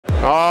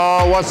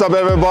Oh, what's up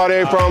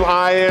everybody from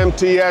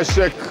IMTS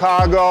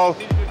Chicago.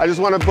 I just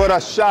want to put a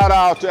shout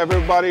out to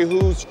everybody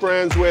who's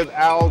friends with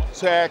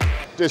Alta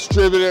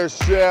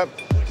distributorship.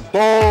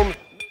 Boom.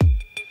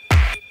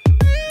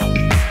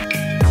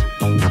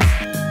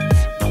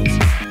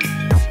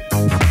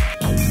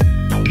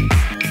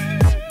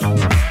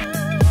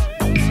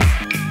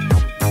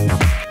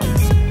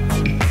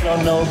 I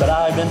don't know, but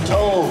I've been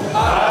told.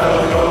 I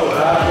don't know,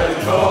 but I've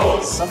been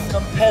told. Some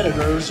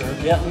competitors are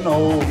getting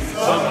old.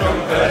 Some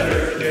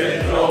competitors are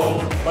getting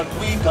old. But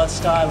we've got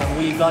style and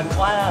we've got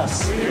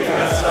class. We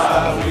got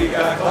style and we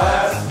got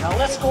class. Now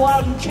let's go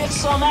out and kick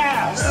some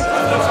ass. Let's go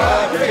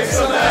out and kick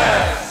some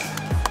ass.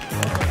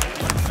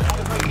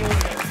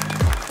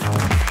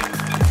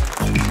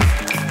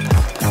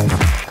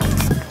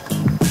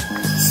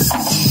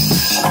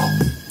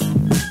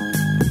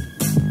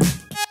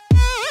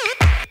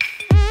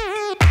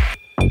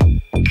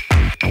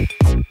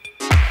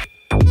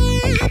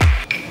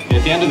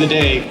 At the end of the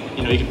day,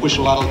 you can push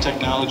a lot of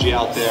technology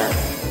out there,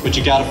 but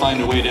you got to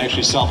find a way to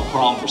actually solve a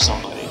problem for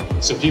somebody.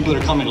 So people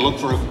that are coming to look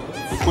for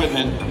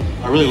equipment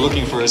are really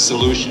looking for a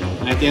solution.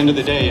 And at the end of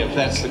the day, if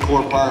that's the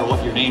core part of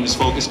what your name is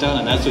focused on,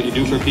 and that's what you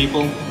do for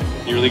people,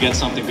 you really get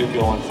something good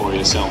going for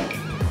you. So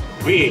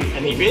we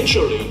and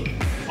eventually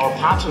our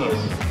partners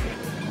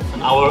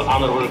and our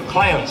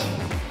clients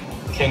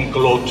can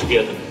grow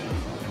together.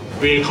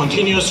 We'll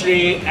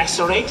continuously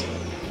accelerate,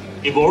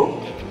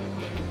 evolve,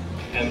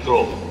 and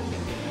grow.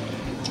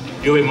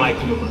 You are my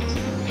commitment.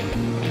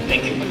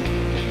 Thank you.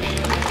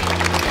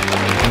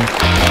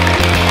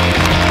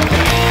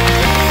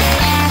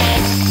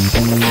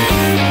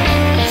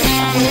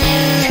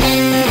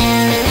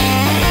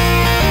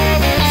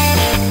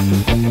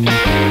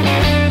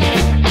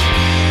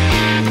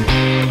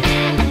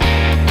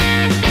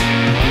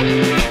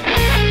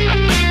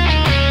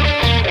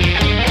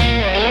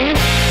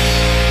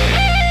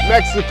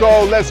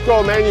 Mexico, let's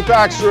go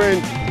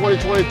manufacturing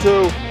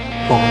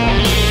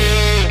 2022.